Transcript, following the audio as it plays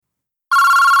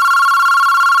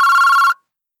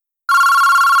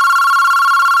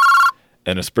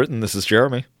Ennis Britton, this is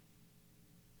Jeremy.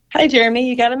 Hi, Jeremy.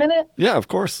 You got a minute? Yeah, of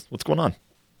course. What's going on?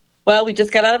 Well, we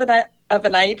just got out of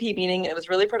an IEP meeting. It was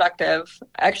really productive.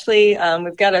 Actually,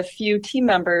 we've got a few team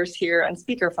members here on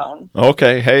speakerphone.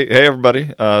 Okay. Hey,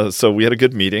 everybody. So we had a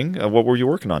good meeting. What were you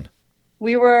working on?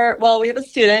 We have a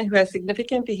student who has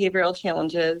significant behavioral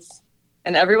challenges,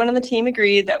 and everyone on the team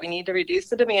agreed that we need to reduce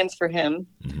the demands for him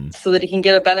so that he can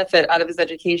get a benefit out of his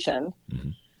education.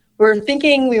 We're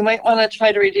thinking we might want to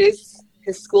try to reduce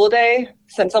his school day,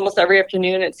 since almost every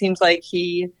afternoon it seems like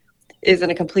he is in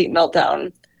a complete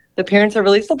meltdown. The parents are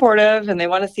really supportive and they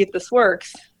want to see if this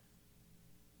works.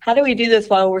 How do we do this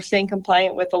while we're staying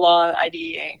compliant with the law and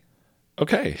IDEA?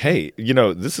 Okay. Hey,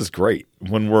 this is great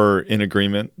when we're in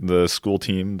agreement, the school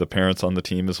team, the parents on the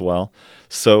team as well.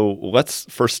 So let's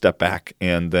first step back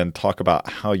and then talk about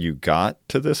how you got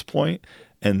to this point,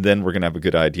 and then we're going to have a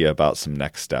good idea about some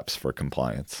next steps for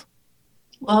compliance.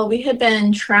 Well, we had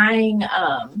been trying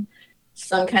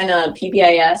some kind of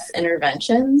PBIS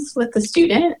interventions with the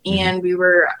student, and we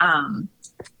were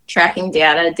tracking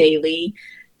data daily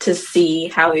to see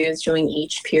how he was doing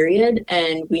each period.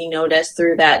 And we noticed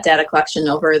through that data collection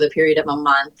over the period of a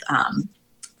month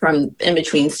from in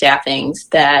between staffings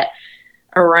that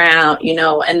around, in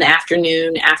the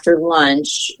afternoon after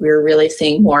lunch, we were really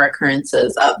seeing more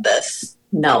occurrences of this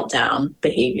meltdown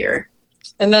behavior.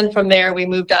 And then from there, we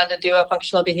moved on to do a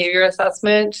functional behavior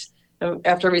assessment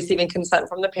after receiving consent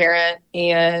from the parent,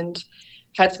 and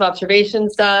had some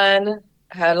observations done,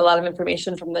 had a lot of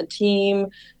information from the team,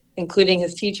 including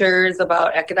his teachers,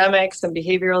 about academics and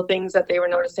behavioral things that they were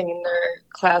noticing in their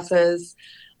classes.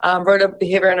 Wrote a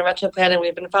behavior intervention plan, and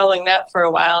we've been following that for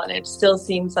a while, and it still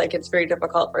seems like it's very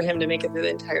difficult for him to make it through the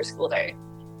entire school day.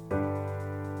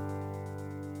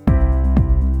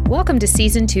 Welcome to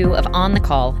Season 2 of On the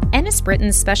Call, Ennis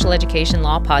Britton's Special Education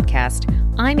Law Podcast.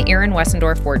 I'm Erin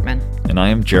Wessendorf-Wortman. And I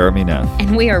am Jeremy Neff.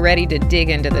 And we are ready to dig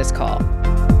into this call.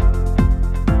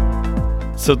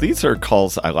 So these are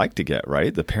calls I like to get,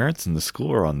 right? The parents and the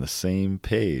school are on the same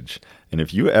page. And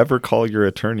if you ever call your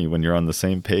attorney when you're on the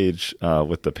same page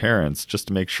with the parents, just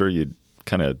to make sure you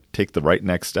kind of take the right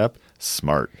next step,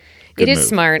 smart. Good It is move.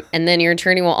 smart, and then your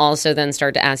attorney will also then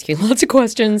start to ask you lots of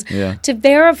questions Yeah. to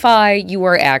verify you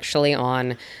are actually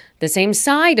on the same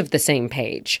side of the same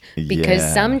page. Because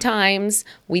Yeah. sometimes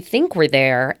we think we're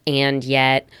there, and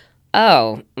yet,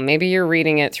 maybe you're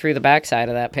reading it through the backside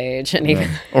of that page. And even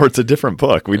Or it's a different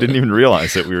book. We didn't even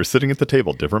realize it. We were sitting at the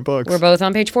table, different books. we're both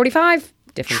on page 45.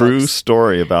 Different True books.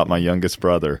 story about my youngest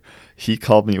brother. He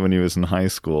called me when he was in high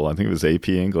school. I think it was AP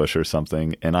English or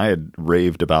something. And I had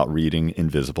raved about reading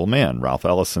Invisible Man, Ralph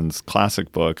Ellison's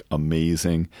classic book,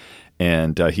 amazing.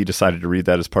 And he decided to read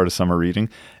that as part of summer reading.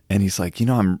 And he's like,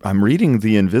 I'm reading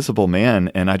The Invisible Man,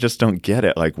 and I just don't get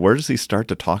it. Like, where does he start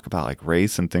to talk about like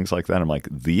race and things like that? I'm like,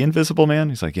 The Invisible Man?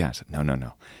 He's like, yeah. I said,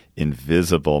 no.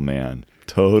 Invisible Man.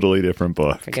 Totally different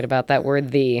book. Forget about that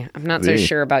word, the. I'm not so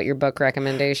sure about your book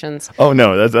recommendations. Oh,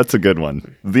 no, that's a good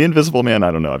one. The Invisible Man,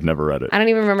 I don't know. I've never read it. I don't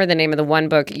even remember the name of the one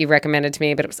book you recommended to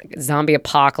me, but it was like zombie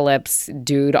apocalypse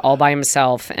dude all by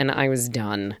himself, and I was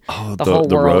done. Oh, the whole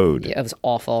world. Road. Yeah, it was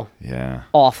awful. Yeah.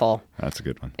 Awful. That's a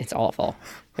good one. It's awful.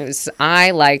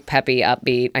 I like peppy,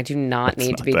 upbeat. I do not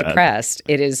need to be bad. depressed.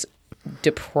 It is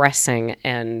depressing,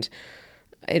 and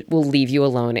it will leave you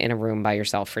alone in a room by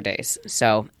yourself for days.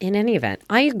 So, in any event,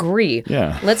 I agree.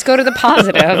 Yeah. Let's go to the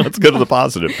positive. Let's go to the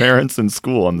positive. Parents and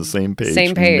school on the same page.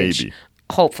 Same page. Maybe.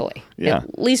 Hopefully. Yeah.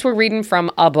 At least we're reading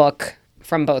from a book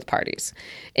from both parties.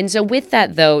 And so with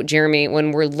that, though, Jeremy,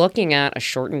 when we're looking at a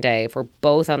shortened day, if we're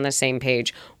both on the same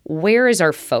page, where is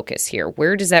our focus here?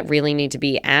 Where does that really need to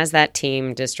be as that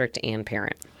team, district, and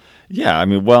parent? Yeah. I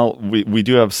mean, well, we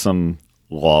do have some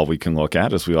law we can look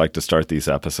at as we like to start these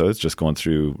episodes, just going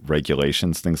through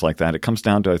regulations, things like that. It comes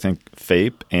down to, I think,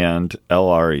 FAPE and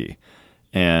LRE.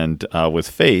 And with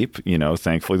FAPE,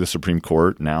 thankfully the Supreme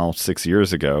Court now 6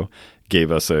 years ago gave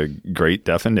us a great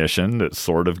definition that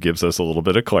sort of gives us a little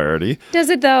bit of clarity. Does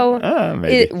it, though?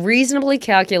 Maybe. It reasonably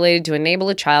calculated to enable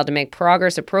a child to make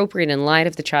progress appropriate in light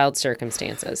of the child's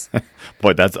circumstances.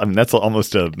 Boy, that's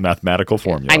almost a mathematical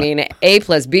formula. I mean, A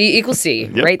plus B equals C,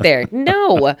 right there.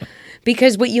 No,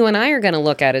 because what you and I are going to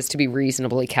look at as to be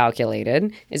reasonably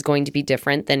calculated is going to be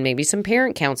different than maybe some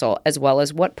parent counsel, as well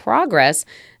as what progress.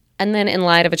 And then in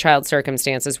light of a child's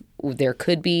circumstances, there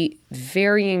could be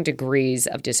varying degrees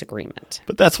of disagreement.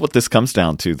 But that's what this comes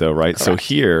down to, though, right? Correct. So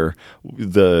here,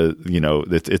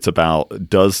 it's about,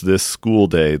 does this school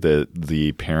day that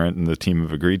the parent and the team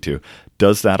have agreed to,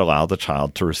 does that allow the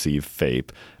child to receive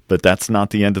FAPE But that's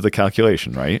not the end of the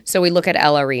calculation, right? So we look at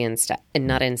LRE instead, and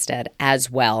not instead, as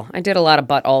well. I did a lot of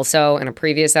but also in a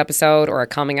previous episode or a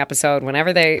coming episode,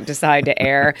 whenever they decide to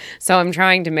air. So I'm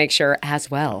trying to make sure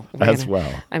as well.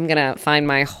 I'm going to find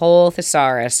my whole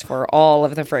thesaurus for all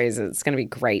of the phrases. It's going to be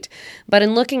great. But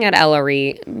in looking at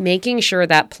LRE, making sure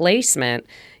that placement,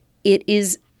 it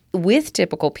is with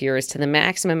typical peers to the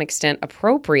maximum extent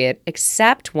appropriate,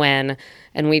 except when,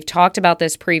 and we've talked about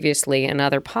this previously in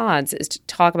other pods, is to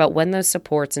talk about when those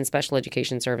supports and special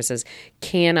education services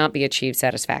cannot be achieved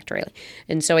satisfactorily.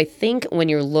 And so I think when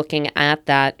you're looking at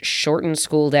that shortened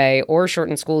school day or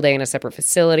shortened school day in a separate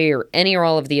facility or any or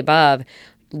all of the above,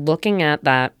 looking at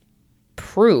that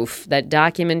proof, that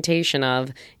documentation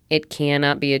of it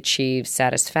cannot be achieved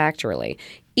satisfactorily,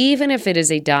 even if it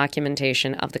is a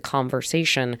documentation of the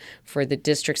conversation for the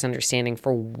district's understanding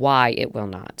for why it will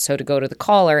not. So to go to the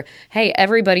caller, hey,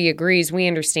 everybody agrees, we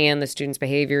understand the student's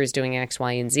behavior is doing X,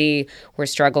 Y, and Z, we're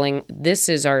struggling. This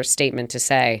is our statement to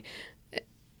say,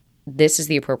 this is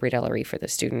the appropriate LRE for the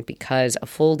student because a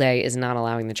full day is not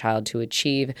allowing the child to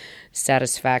achieve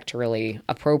satisfactorily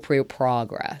appropriate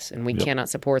progress, and we cannot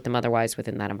support them otherwise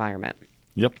within that environment.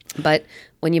 Yep. But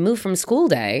when you move from school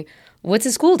day, what's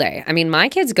a school day? I mean, my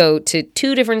kids go to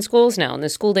 2 different schools now, and the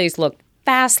school days look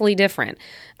vastly different.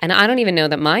 And I don't even know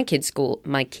that my kids' school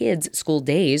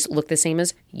days look the same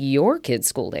as your kids'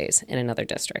 school days in another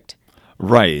district.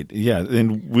 Right. Yeah.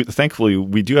 And thankfully,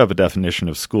 we do have a definition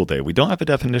of school day. We don't have a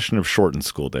definition of shortened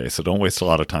school day, so don't waste a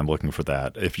lot of time looking for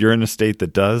that. If you're in a state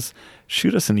that does,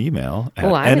 shoot us an email at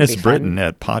nsbritton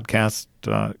at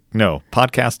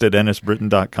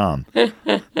podcast@nsbritton.com.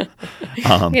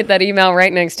 Get that email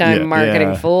right next time,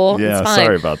 marketing fool. Yeah, it's fine.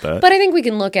 Sorry about that. But I think we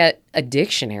can look at a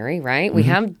dictionary, right? We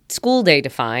have school day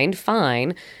defined,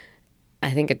 fine. I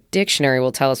think a dictionary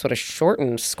will tell us what a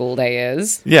shortened school day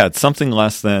is. Yeah, it's something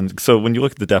less than. So when you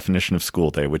look at the definition of school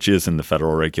day, which is in the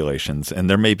federal regulations, and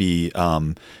there may be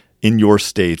in your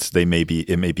states, it may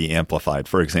be amplified.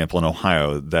 For example, in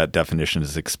Ohio, that definition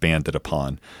is expanded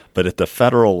upon. But at the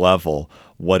federal level,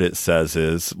 what it says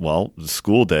is, well,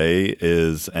 school day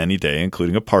is any day,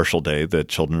 including a partial day, that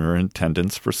children are in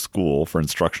attendance for school for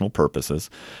instructional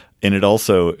purposes. And it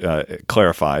also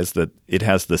clarifies that it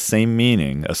has the same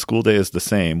meaning. A school day is the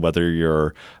same whether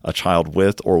you're a child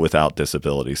with or without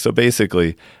disability. So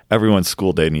basically, everyone's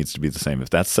school day needs to be the same. If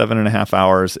that's 7.5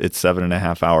 hours, it's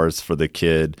 7.5 hours for the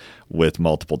kid with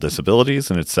multiple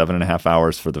disabilities, and it's 7.5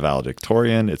 hours for the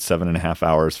valedictorian. It's 7.5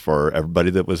 hours for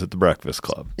everybody that was at the Breakfast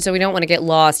Club. So we don't want to get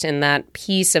lost in that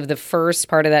piece of the first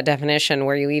part of that definition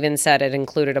where you even said it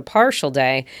included a partial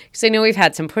day, because I know we've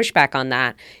had some pushback on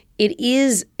that. It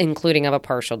is including of a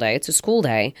partial day. It's a school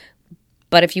day.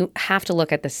 But if you have to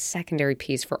look at the secondary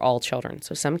piece for all children,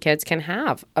 so some kids can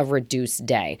have a reduced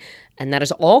day, and that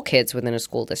is all kids within a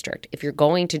school district. If you're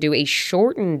going to do a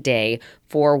shortened day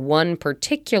for one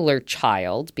particular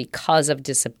child because of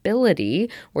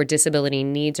disability or disability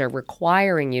needs are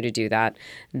requiring you to do that,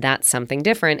 that's something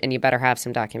different, and you better have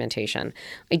some documentation.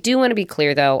 I do want to be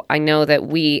clear, though. I know that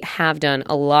we have done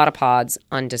a lot of pods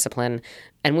on discipline,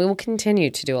 and we will continue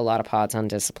to do a lot of pods on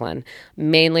discipline,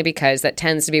 mainly because that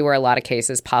tends to be where a lot of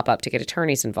cases pop up to get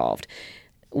attorneys involved.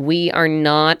 We are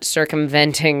not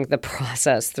circumventing the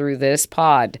process through this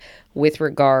pod with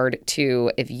regard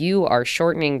to if you are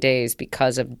shortening days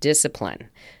because of discipline,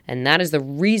 and that is the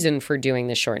reason for doing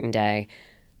the shortened day.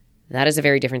 That is a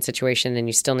very different situation, and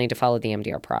you still need to follow the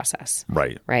MDR process.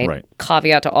 Right.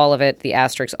 Caveat to all of it, the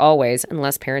asterisk always,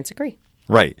 unless parents agree.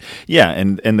 Right. Yeah.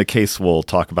 And the case we'll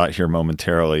talk about here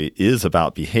momentarily is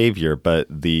about behavior, but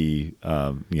the,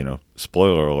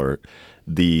 spoiler alert,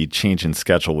 the change in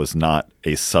schedule was not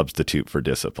a substitute for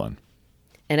discipline.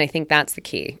 And I think that's the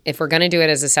key. If we're going to do it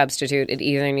as a substitute, it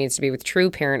either needs to be with true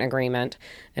parent agreement,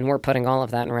 and we're putting all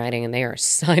of that in writing, and they are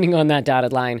signing on that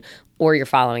dotted line, or you're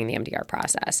following the MDR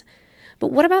process.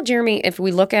 But what about, Jeremy, if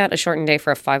we look at a shortened day for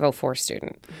a 504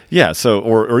 student? Yeah, so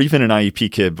or even an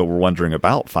IEP kid, but we're wondering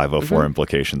about 504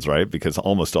 implications, right? Because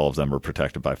almost all of them are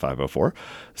protected by 504.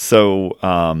 So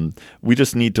we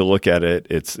just need to look at it.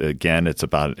 It's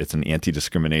an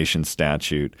anti-discrimination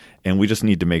statute, and we just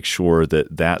need to make sure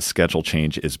that that schedule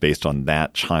change is based on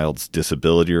that child's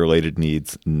disability-related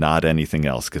needs, not anything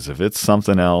else. Because if it's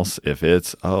something else, if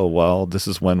it's, this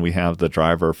is when we have the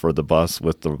driver for the bus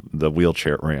with the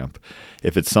wheelchair ramp.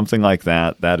 If it's something like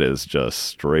that, that is just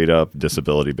straight up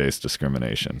disability-based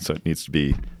discrimination. So it needs to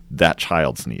be that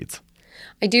child's needs.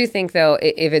 I do think, though,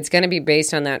 if it's going to be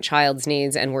based on that child's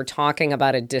needs and we're talking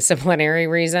about a disciplinary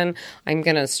reason, I'm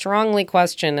going to strongly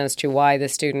question as to why the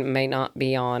student may not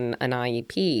be on an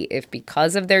IEP. If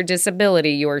because of their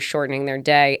disability, you are shortening their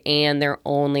day and they're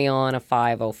only on a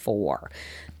 504.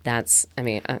 That's,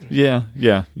 you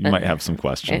might have some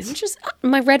questions. Just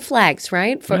my red flags,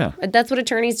 right? That's what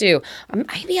attorneys do.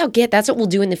 Maybe that's what we'll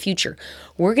do in the future.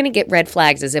 We're going to get red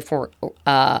flags as if we're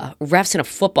refs in a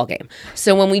football game.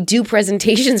 So when we do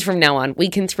presentations from now on, we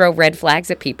can throw red flags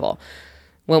at people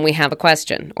when we have a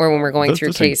question or when we're going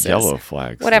through cases. Yellow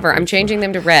flags. Whatever. I'm changing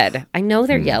them to red. I know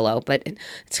they're yellow, but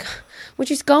we'll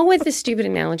just go with this stupid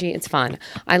analogy. It's fun.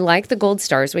 I like the gold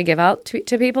stars we give out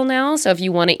to people now. So if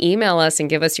you want to email us and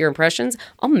give us your impressions,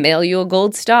 I'll mail you a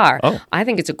gold star. Oh. I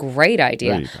think it's a great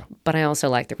idea. There you go. But I also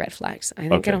like the red flags. I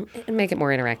think it'll make it more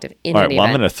interactive. All right. Well,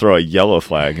 I'm going to throw a yellow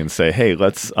flag and say, hey,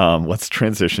 let's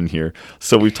transition here.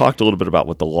 So we've talked a little bit about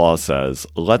what the law says.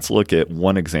 Let's look at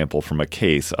one example from a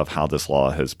case of how this law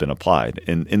has been applied.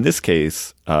 In this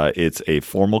case, it's a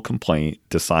formal complaint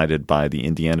decided by the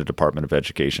Indiana Department of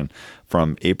Education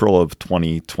from April of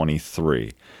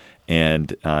 2023.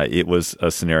 And it was a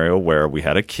scenario where we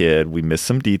had a kid. We missed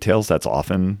some details. That's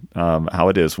often how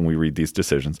it is when we read these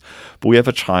decisions. But we have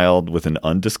a child with an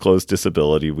undisclosed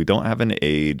disability. We don't have an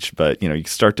age, but you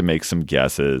start to make some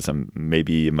guesses.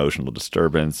 Maybe emotional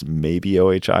disturbance, maybe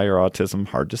OHI or autism,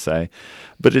 hard to say.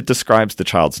 But it describes the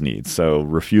child's needs. So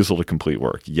refusal to complete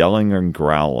work, yelling and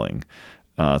growling,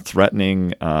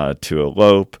 threatening to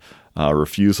elope,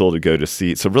 refusal to go to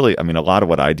seat. So really, a lot of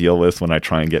what I deal with when I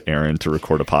try and get Erin to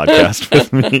record a podcast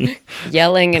with me.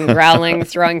 Yelling and growling,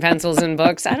 throwing pencils and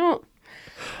books. No.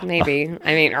 It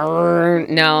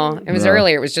was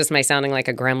earlier. It was just my sounding like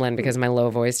a gremlin because of my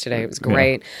low voice today. It was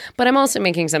great. Yeah. But I'm also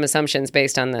making some assumptions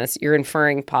based on this. You're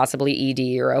inferring possibly ED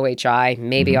or OHI,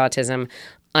 maybe autism.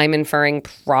 I'm inferring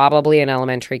probably an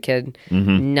elementary kid,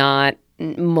 not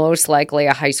most likely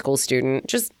a high school student,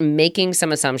 just making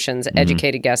some assumptions,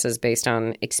 educated guesses based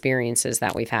on experiences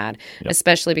that we've had,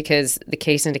 especially because the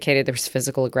case indicated there was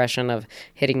physical aggression of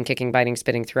hitting, kicking, biting,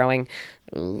 spitting, throwing.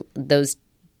 Those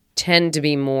tend to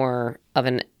be more of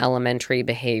an elementary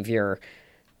behavior.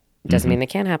 Doesn't mean they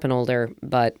can't happen older,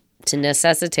 but to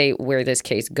necessitate where this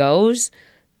case goes,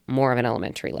 more of an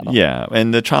elementary level. Yeah,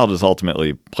 and the child is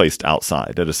ultimately placed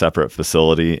outside at a separate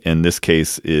facility. In this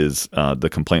case, the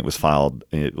complaint was filed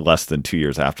less than 2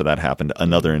 years after that happened.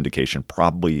 Another indication,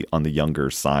 probably on the younger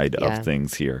side of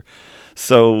things here.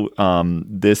 So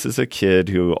this is a kid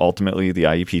who ultimately the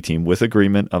IEP team, with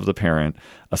agreement of the parent,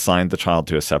 assigned the child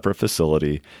to a separate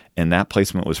facility, and that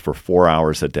placement was for 4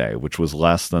 hours a day, which was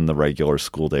less than the regular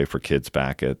school day for kids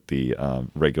back at the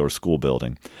regular school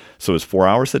building. So it was 4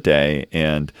 hours a day,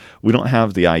 and we don't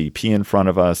have the IEP in front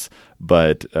of us,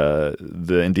 but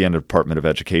the Indiana Department of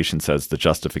Education says the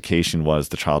justification was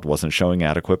the child wasn't showing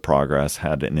adequate progress,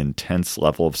 had an intense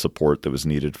level of support that was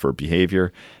needed for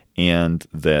behavior, and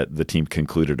that the team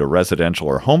concluded a residential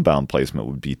or homebound placement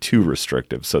would be too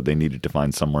restrictive, so they needed to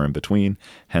find somewhere in between,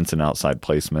 hence an outside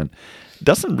placement.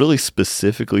 Doesn't really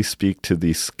specifically speak to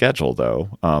the schedule,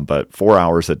 though, but 4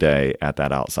 hours a day at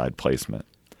that outside placement.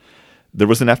 There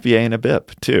was an FBA and a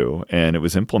BIP, too, and it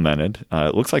was implemented.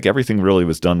 It looks like everything really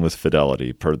was done with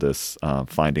fidelity per this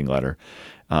finding letter.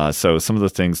 So some of the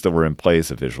things that were in place,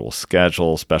 a visual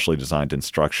schedule, specially designed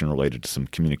instruction related to some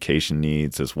communication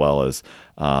needs, as well as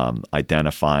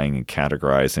identifying and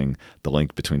categorizing the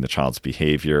link between the child's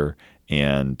behavior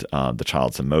and the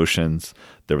child's emotions.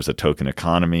 There was a token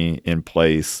economy in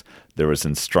place. There was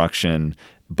instruction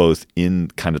both in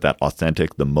kind of that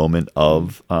authentic, the moment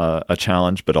of a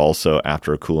challenge, but also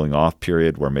after a cooling off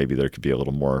period where maybe there could be a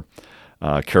little more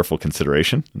careful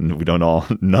consideration.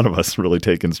 None of us really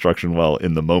take instruction well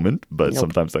in the moment, but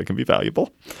sometimes that can be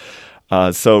valuable.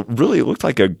 So really it looked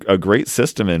like a great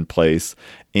system in place,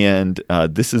 and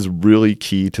this is really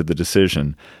key to the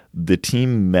decision. The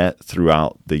team met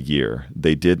throughout the year.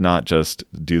 They did not just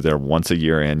do their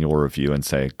once-a-year annual review and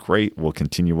say, great, we'll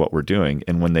continue what we're doing.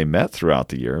 And when they met throughout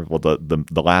the year, well,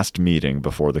 the last meeting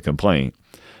before the complaint,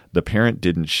 the parent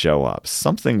didn't show up.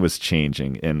 Something was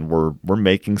changing, and we're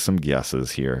making some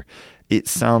guesses here. It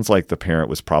sounds like the parent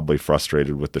was probably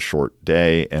frustrated with the short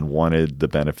day and wanted the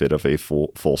benefit of a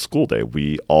full school day.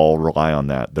 We all rely on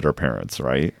that are parents,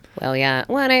 right? Well, yeah.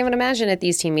 Well, and I would imagine at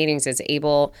these team meetings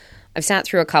I've sat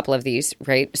through a couple of these,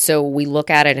 right? So we look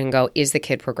at it and go, is the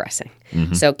kid progressing?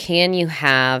 Mm-hmm. So can you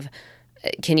have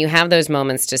those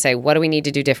moments to say, what do we need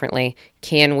to do differently?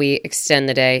 Can we extend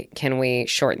the day? Can we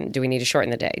shorten? Do we need to shorten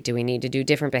the day? Do we need to do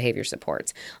different behavior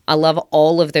supports? I love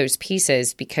all of those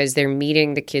pieces because they're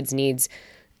meeting the kid's needs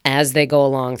as they go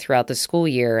along throughout the school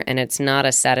year, and it's not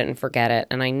a set it and forget it.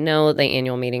 And I know the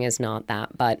annual meeting is not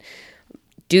that, but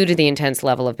due to the intense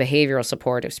level of behavioral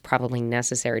support, it's probably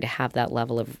necessary to have that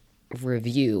level of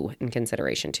review and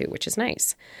consideration too, which is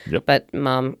nice. Yep. But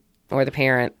mom or the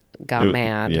parent got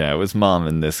mad. Yeah, it was mom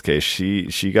in this case.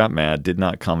 She got mad, did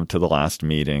not come to the last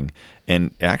meeting.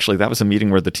 And actually, that was a meeting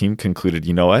where the team concluded,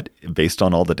 you know what, based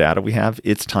on all the data we have,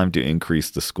 it's time to increase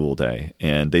the school day.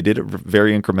 And they did it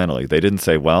very incrementally. They didn't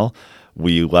say, well,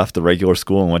 we left the regular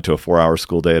school and went to a 4-hour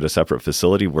school day at a separate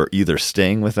facility. We're either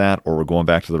staying with that or we're going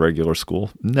back to the regular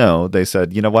school. No, they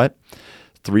said, you know what?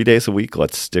 3 days a week,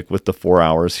 let's stick with the 4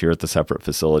 hours here at the separate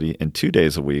facility. And 2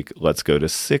 days a week, let's go to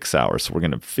 6 hours. So we're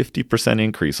going to 50%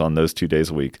 increase on those 2 days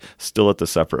a week, still at the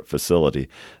separate facility.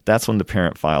 That's when the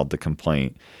parent filed the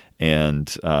complaint.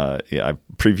 And I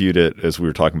previewed it as we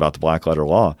were talking about the black letter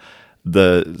law.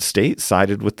 The state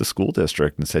sided with the school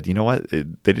district and said, you know what, they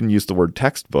didn't use the word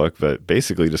textbook, but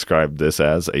basically described this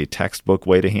as a textbook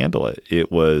way to handle it.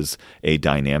 It was a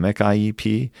dynamic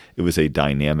IEP. It was a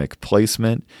dynamic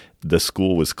placement. The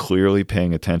school was clearly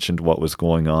paying attention to what was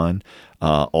going on.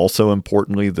 Also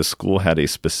importantly, the school had a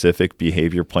specific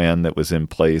behavior plan that was in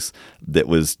place that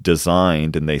was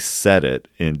designed, and they said it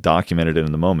and documented it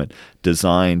in the moment,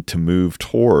 designed to move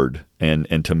toward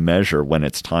and to measure when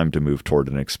it's time to move toward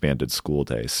an expanded school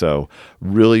day. So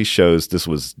really shows this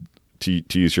was, to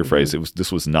use your phrase,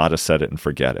 this was not a set it and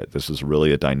forget it. This was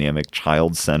really a dynamic,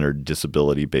 child-centered,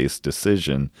 disability-based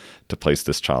decision to place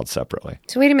this child separately.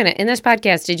 So wait a minute. In this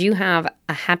podcast, did you have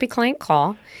a happy client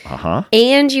call? Uh-huh.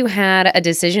 And you had a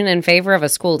decision in favor of a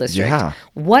school district? Yeah.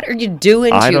 What are you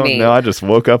doing to me? I don't know. I just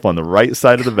woke up on the right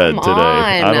side of the bed today.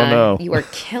 I don't know. You are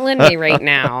killing me right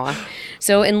now.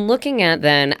 So in looking at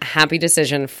then a happy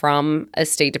decision from a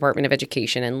State Department of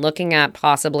Education and looking at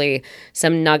possibly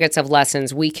some nuggets of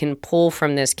lessons we can pull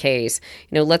from this case,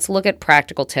 let's look at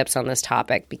practical tips on this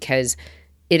topic, because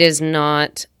it is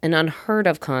not an unheard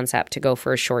of concept to go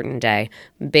for a shortened day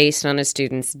based on a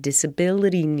student's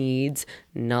disability needs,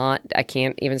 I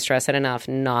can't even stress it enough,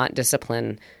 not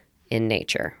discipline in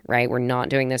nature, right? We're not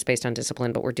doing this based on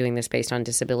discipline, but we're doing this based on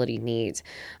disability needs.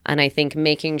 And I think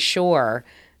making sure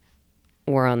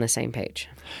we're on the same page.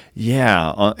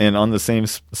 Yeah, and on the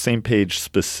same page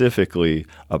specifically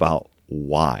about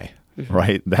why,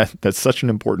 right? That's such an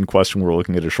important question. We're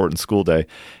looking at a shortened school day.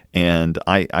 And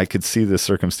I could see this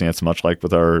circumstance much like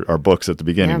with our books at the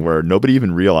beginning, where nobody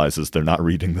even realizes they're not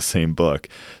reading the same book.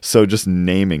 So just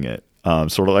naming it,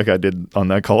 sort of like I did on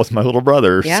that call with my little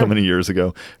brother so many years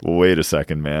ago. Wait a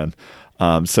second, man.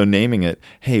 So naming it,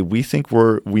 hey, we think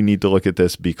we need to look at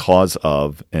this because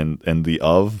of, and the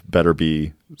of better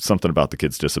be something about the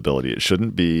kid's disability. It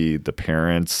shouldn't be the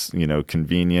parents,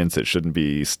 convenience. It shouldn't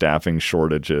be staffing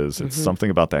shortages. It's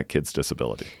something about that kid's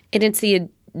disability. And it's the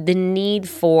need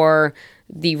for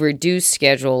the reduced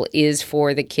schedule is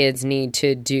for the kids' need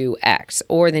to do X,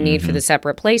 or the need for the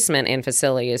separate placement and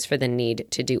facility is for the need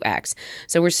to do X.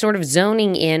 So we're sort of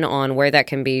zoning in on where that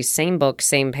can be same book,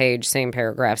 same page, same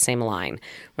paragraph, same line,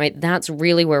 right? That's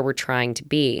really where we're trying to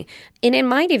be. And it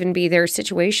might even be there are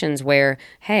situations where,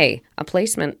 hey, a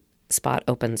placement spot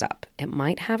opens up. It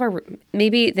might have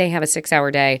maybe they have a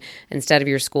 6-hour day instead of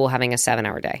your school having a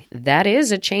 7-hour day. That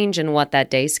is a change in what that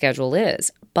day schedule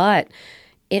is, but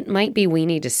it might be we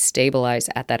need to stabilize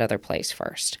at that other place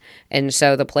first. And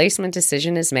so the placement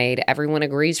decision is made. Everyone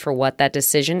agrees for what that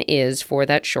decision is for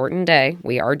that shortened day.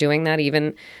 We are doing that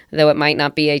even though it might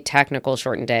not be a technical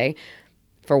shortened day,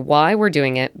 for why we're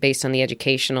doing it based on the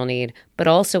educational need, but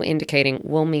also indicating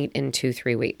we'll meet in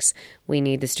 2-3 weeks. We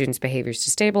need the students' behaviors to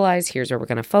stabilize. Here's where we're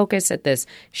going to focus at this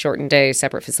shortened day,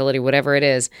 separate facility, whatever it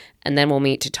is. And then we'll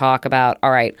meet to talk about,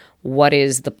 all right,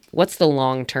 what's the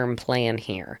long-term plan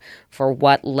here? For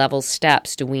what level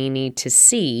steps do we need to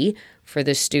see for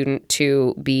the student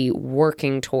to be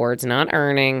working towards, not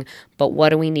earning, but what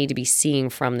do we need to be seeing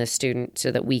from the student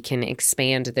so that we can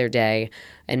expand their day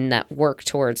and that work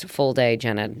towards full day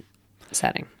gen ed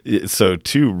setting? So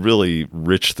 2 really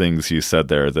rich things you said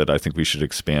there that I think we should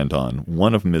expand on.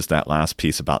 One of them is that last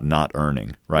piece about not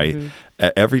earning, right?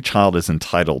 Every child is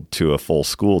entitled to a full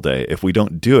school day. If we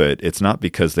don't do it, it's not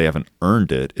because they haven't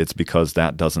earned it. It's because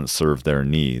that doesn't serve their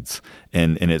needs.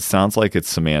 And it sounds like it's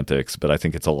semantics, but I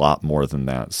think it's a lot more than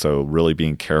that. So really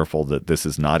being careful that this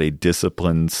is not a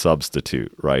discipline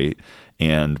substitute, right?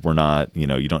 And we're not, you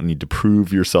don't need to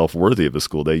prove yourself worthy of a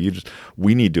school day.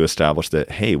 We need to establish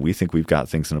that, hey, we think we've got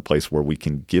things in a place where we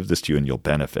can give this to you and you'll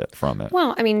benefit from it.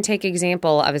 Well, take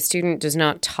example of a student does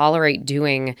not tolerate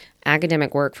doing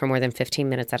academic work for more than 15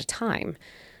 minutes at a time.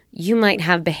 You might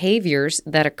have behaviors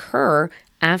that occur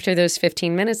after those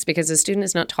 15 minutes because the student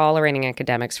is not tolerating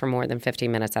academics for more than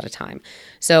 15 minutes at a time.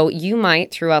 So you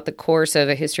might, throughout the course of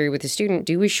a history with the student,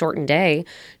 do a shortened day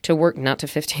to work, not to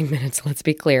 15 minutes, let's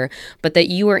be clear, but that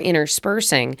you are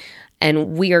interspersing.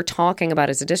 And we are talking about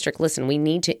as a district, listen, we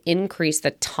need to increase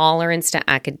the tolerance to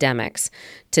academics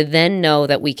to then know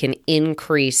that we can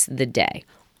increase the day.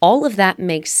 All of that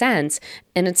makes sense.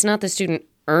 And it's not the student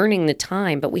earning the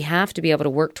time, but we have to be able to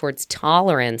work towards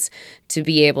tolerance to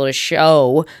be able to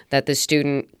show that the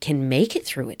student can make it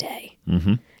through a day.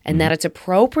 Mm-hmm. And that it's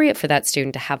appropriate for that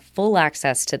student to have full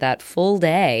access to that full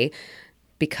day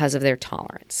because of their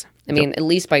tolerance. I mean, at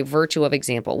least by virtue of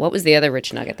example. What was the other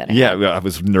rich nugget that I had? I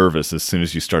was nervous as soon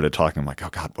as you started talking. I'm like, oh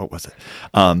God, what was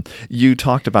it? You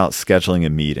talked about scheduling a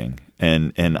meeting.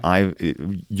 And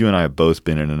you and I have both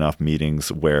been in enough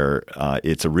meetings where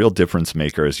it's a real difference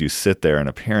maker as you sit there and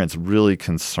a parent's really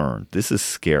concerned. This is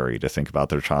scary to think about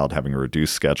their child having a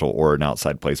reduced schedule or an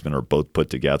outside placement or both put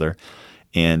together.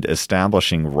 And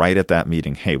establishing right at that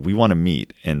meeting, hey, we want to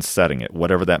meet, and setting it,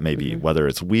 whatever that may be, whether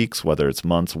it's weeks, whether it's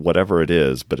months, whatever it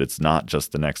is, but it's not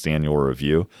just the next annual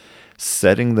review.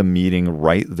 Setting the meeting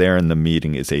right there in the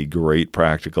meeting is a great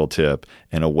practical tip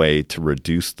and a way to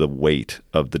reduce the weight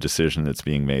of the decision that's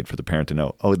being made for the parent to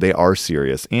know, oh, they are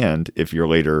serious. And if you're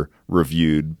later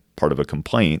reviewed part of a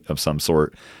complaint of some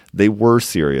sort, they were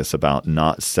serious about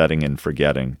not setting and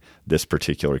forgetting this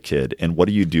particular kid. And what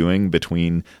are you doing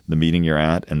between the meeting you're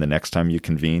at and the next time you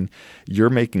convene? You're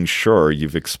making sure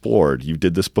you've explored. You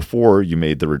did this before you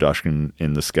made the reduction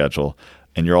in the schedule,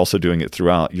 and you're also doing it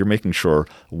throughout. You're making sure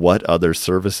what other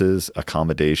services,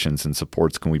 accommodations, and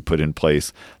supports can we put in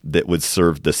place that would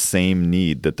serve the same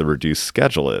need that the reduced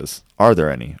schedule is. Are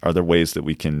there any? Are there ways that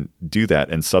we can do that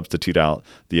and substitute out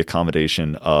the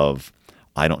accommodation of,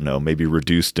 I don't know, maybe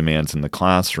reduced demands in the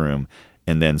classroom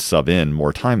and then sub in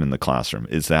more time in the classroom?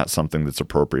 Is that something that's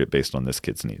appropriate based on this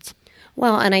kid's needs?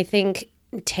 Well, and I think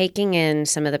taking in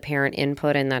some of the parent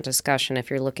input in that discussion, if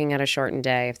you're looking at a shortened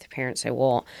day, if the parents say,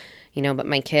 well, but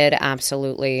my kid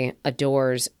absolutely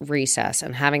adores recess,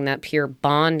 and having that peer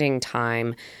bonding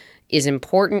time is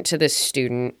important to this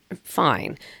student,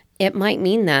 fine. It might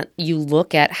mean that you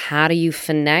look at how do you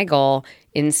finagle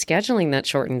in scheduling that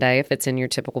shortened day if it's in your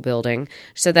typical building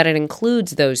so that it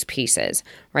includes those pieces,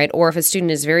 right? Or if a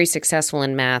student is very successful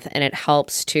in math and it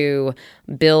helps to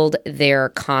build their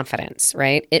confidence,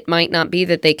 right? It might not be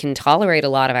that they can tolerate a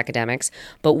lot of academics,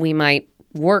 but we might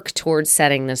work towards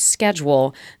setting the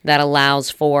schedule that allows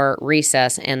for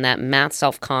recess and that math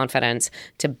self-confidence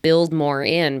to build more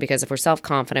in, because if we're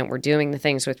self-confident, we're doing the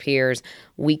things with peers,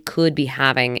 we could be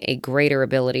having a greater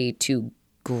ability to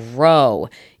grow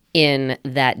in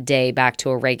that day back to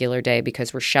a regular day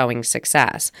because we're showing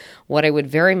success. What I would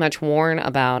very much warn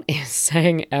about is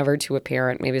saying ever to a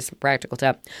parent, maybe it's a practical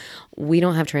tip, we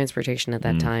don't have transportation at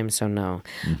that time, so no.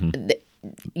 Mm-hmm.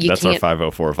 That's our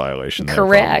 504 violation there,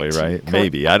 correct. Probably, right? Correct.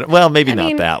 Maybe. Maybe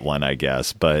not that one, I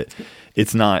guess, but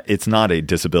it's not a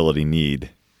disability need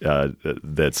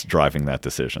that's driving that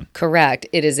decision. Correct.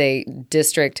 It is a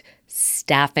district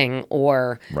staffing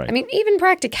or, right. Even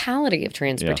practicality of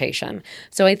transportation. Yeah.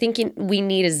 So I think we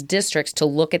need as districts to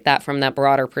look at that from that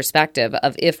broader perspective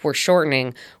of if we're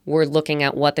shortening, we're looking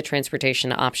at what the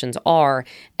transportation options are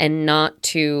and not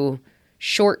to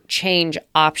shortchange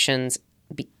options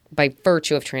by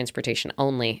virtue of transportation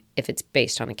only if it's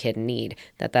based on a kid need,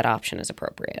 that option is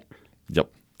appropriate.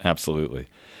 Yep, absolutely.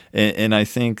 And I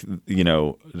think,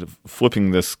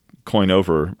 flipping this coin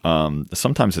over,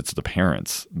 sometimes it's the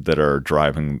parents that are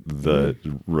driving the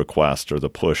request or the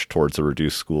push towards a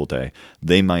reduced school day.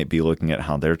 They might be looking at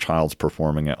how their child's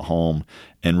performing at home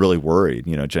and really worried.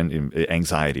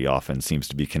 Anxiety often seems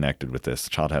to be connected with this. The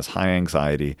child has high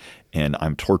anxiety, and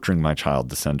I'm torturing my child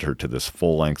to send her to this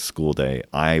full-length school day.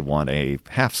 I want a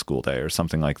half school day or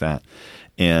something like that.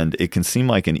 And it can seem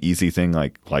like an easy thing,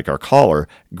 like our caller.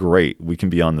 Great, we can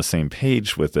be on the same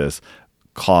page with this.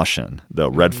 Caution, the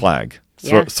red flag.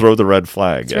 Throw the red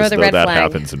flag as though that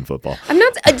happens in football.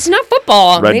 It's not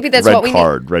football. Maybe that's what we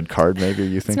need. Red card, maybe, are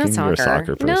you thinking? It's not You're a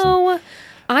soccer person. No,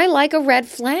 I like a red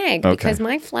flag because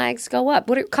my flags go up.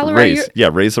 What color are you? Yeah,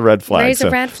 raise a red flag. Raise a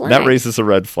red flag. That raises a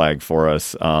red flag for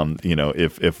us.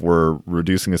 If we're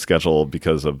reducing a schedule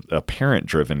because of a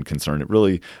parent-driven concern,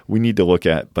 we need to look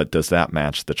at, but does that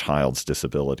match the child's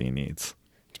disability needs?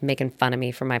 Making fun of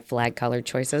me for my flag color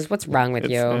choices. What's wrong with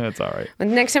you? It's all right. Well,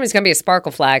 next time it's going to be a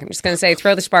sparkle flag. I'm just going to say,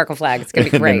 throw the sparkle flag. It's going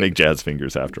to be great. And then make jazz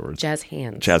fingers afterwards. Jazz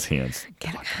hands. Jazz hands.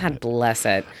 God bless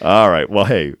it. All right. Well,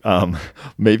 hey,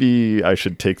 maybe I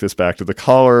should take this back to the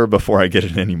caller before I get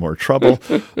in any more trouble.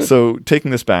 So taking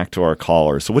this back to our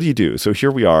caller. So what do you do? So here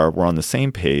we are. We're on the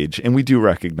same page, and we do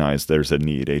recognize there's a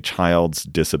need, a child's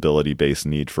disability-based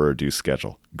need for a reduced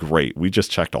schedule. Great. We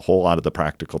just checked a whole lot of the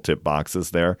practical tip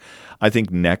boxes there. I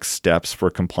think next steps for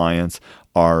compliance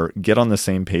are get on the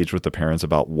same page with the parents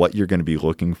about what you're going to be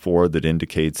looking for that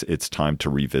indicates it's time to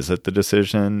revisit the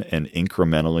decision and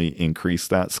incrementally increase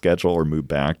that schedule or move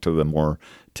back to the more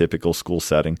typical school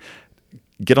setting.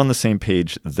 Get on the same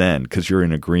page then, because you're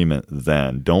in agreement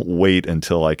then. Don't wait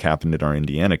until, like happened in our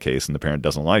Indiana case, and the parent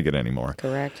doesn't like it anymore.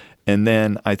 Correct. And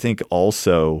then I think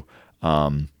also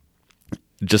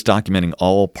just documenting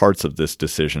all parts of this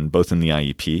decision, both in the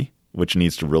IEP, which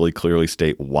needs to really clearly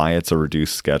state why it's a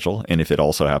reduced schedule, and if it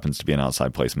also happens to be an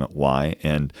outside placement, why.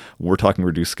 And we're talking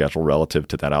reduced schedule relative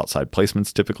to that outside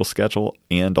placement's typical schedule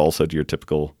and also to your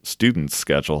typical student's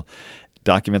schedule.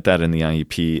 Document that in the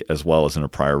IEP as well as in a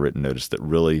prior written notice that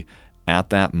really, at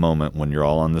that moment when you're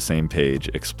all on the same page,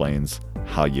 explains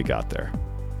how you got there.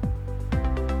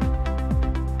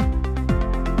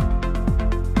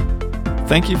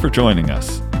 Thank you for joining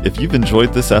us. If you've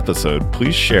enjoyed this episode,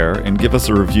 please share and give us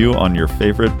a review on your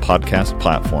favorite podcast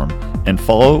platform and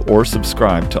follow or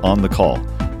subscribe to On the Call.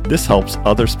 This helps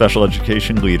other special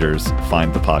education leaders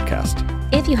find the podcast.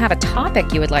 If you have a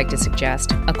topic you would like to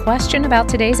suggest, a question about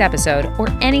today's episode, or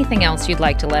anything else you'd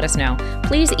like to let us know,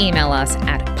 please email us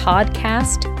at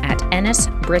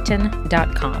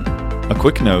podcast@ennisbritain.com. A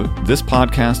quick note, this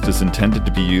podcast is intended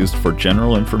to be used for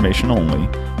general information only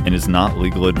and is not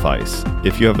legal advice.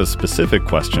 If you have a specific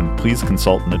question, please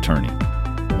consult an attorney.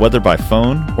 Whether by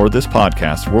phone or this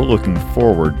podcast, we're looking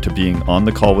forward to being on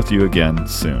the call with you again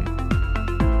soon.